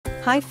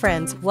Hi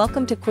friends,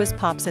 welcome to Quiz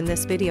Pops. In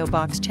this video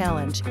box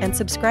challenge, and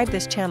subscribe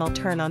this channel,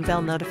 turn on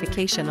bell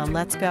notification on.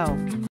 Let's go.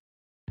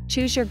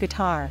 Choose your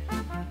guitar.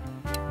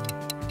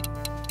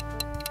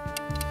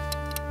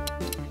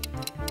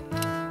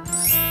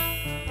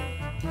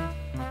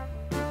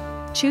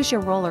 Choose your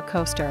roller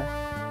coaster.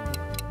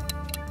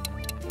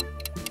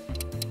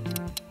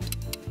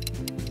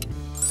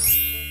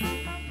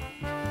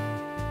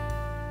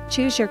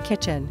 Choose your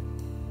kitchen.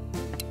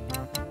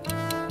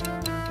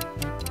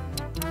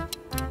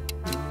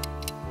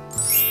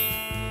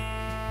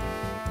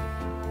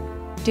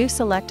 Do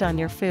select on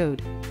your food.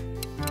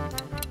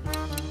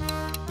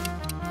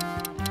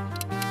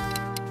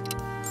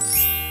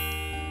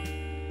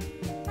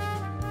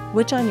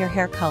 Which on your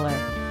hair color.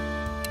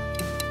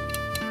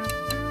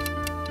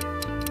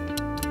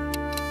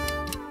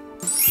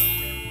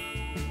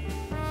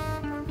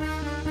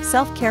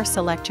 Self-care,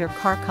 select your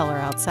car color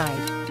outside.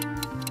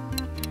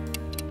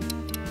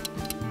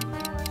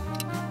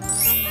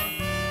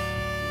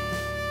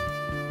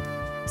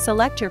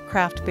 Select your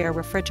craft beer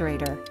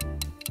refrigerator.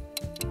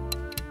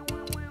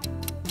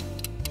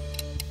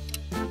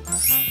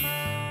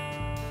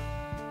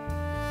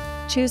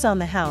 Choose on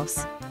the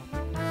house.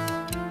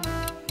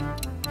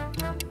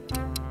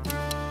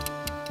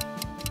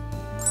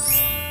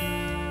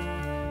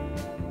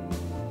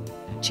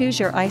 Choose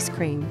your ice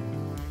cream.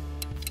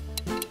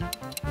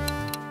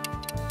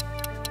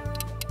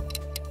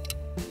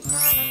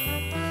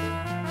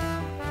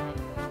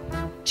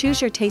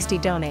 Choose your tasty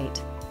donate.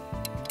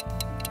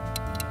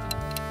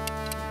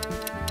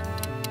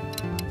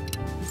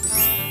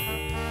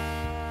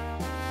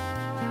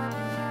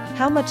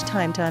 How much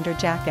time to under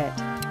jacket?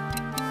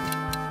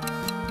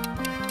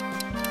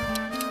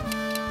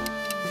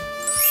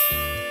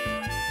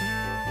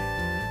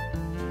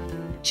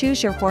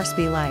 Choose your horse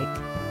be like.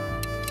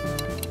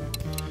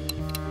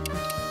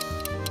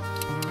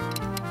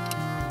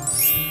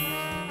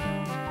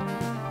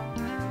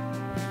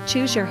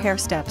 Choose your hair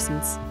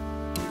stepsons.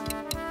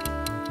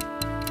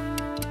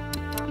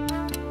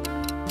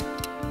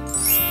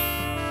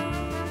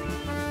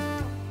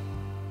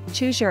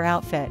 Choose your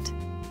outfit.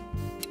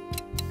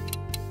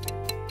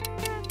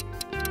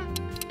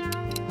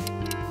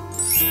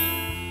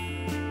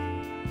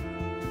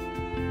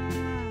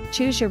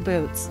 Choose your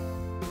boots.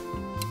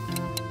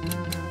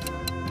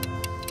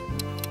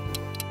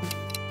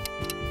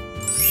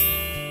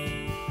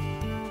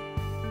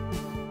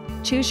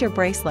 Choose your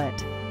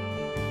bracelet.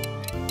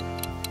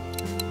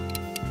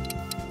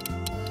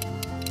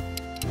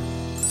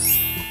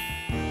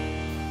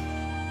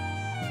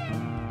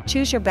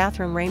 Choose your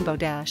bathroom rainbow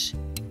dash.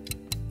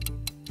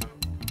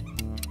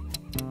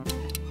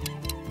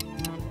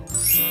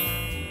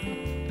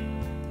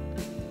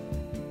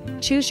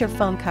 Choose your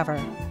phone cover.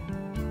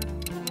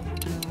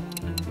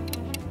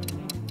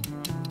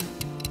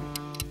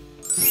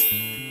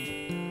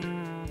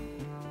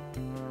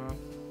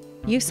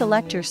 You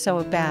select your sew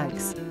of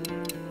bags.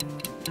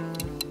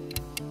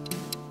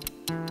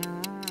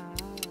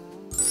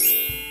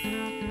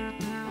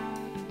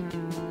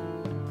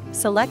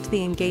 Select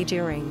the engage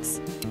earrings.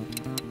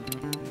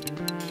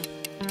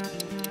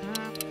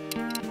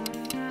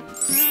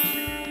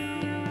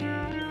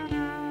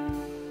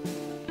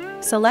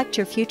 Select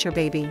your future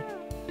baby.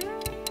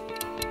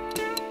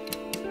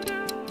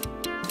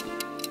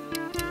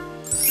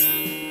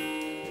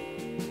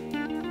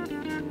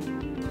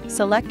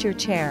 Select your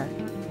chair.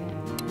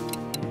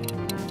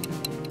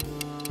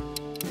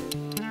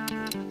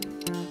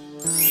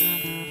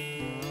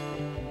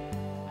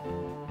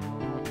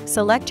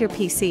 Select your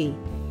PC.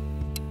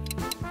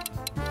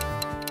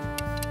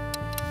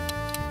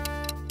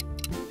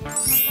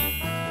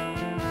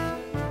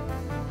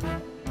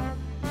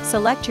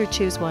 Select your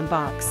choose one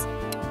box.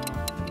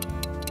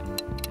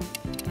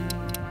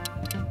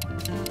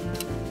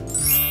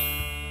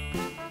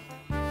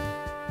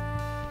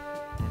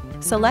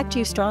 Select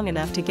you strong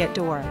enough to get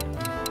door.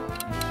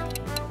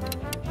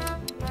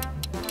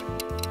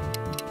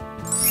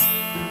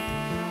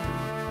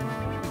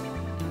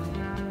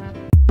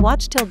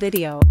 Watch till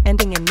video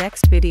ending in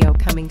next video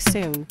coming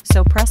soon,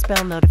 so press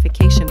bell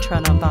notification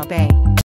turn on. Bye.